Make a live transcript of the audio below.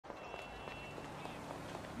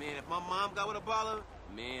Man, if my mom got with a baller,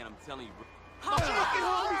 man, I'm telling you, bro.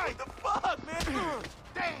 What the fuck, man?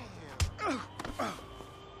 Damn!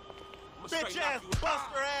 Bitch ass,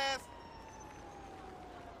 buster ass!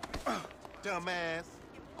 Dumbass.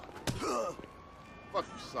 Fuck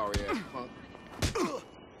you, sorry ass punk.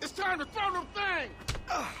 It's time to throw them things!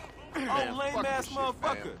 Oh, lame ass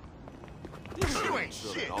motherfucker. You ain't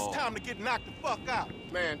shit. It's time to get knocked the fuck out.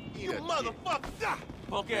 Man, You motherfucker. Die.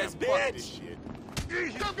 Punk ass fuck this bitch. shit.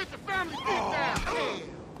 Come get the family dick down!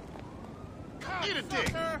 Eat a dick.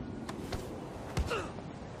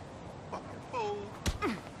 Fucking fool.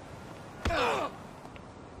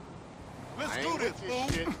 Let's do this, fool.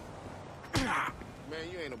 Shit. Man,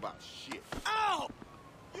 you ain't about shit. Ow!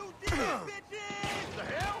 You did it, bitches! The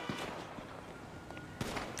hell?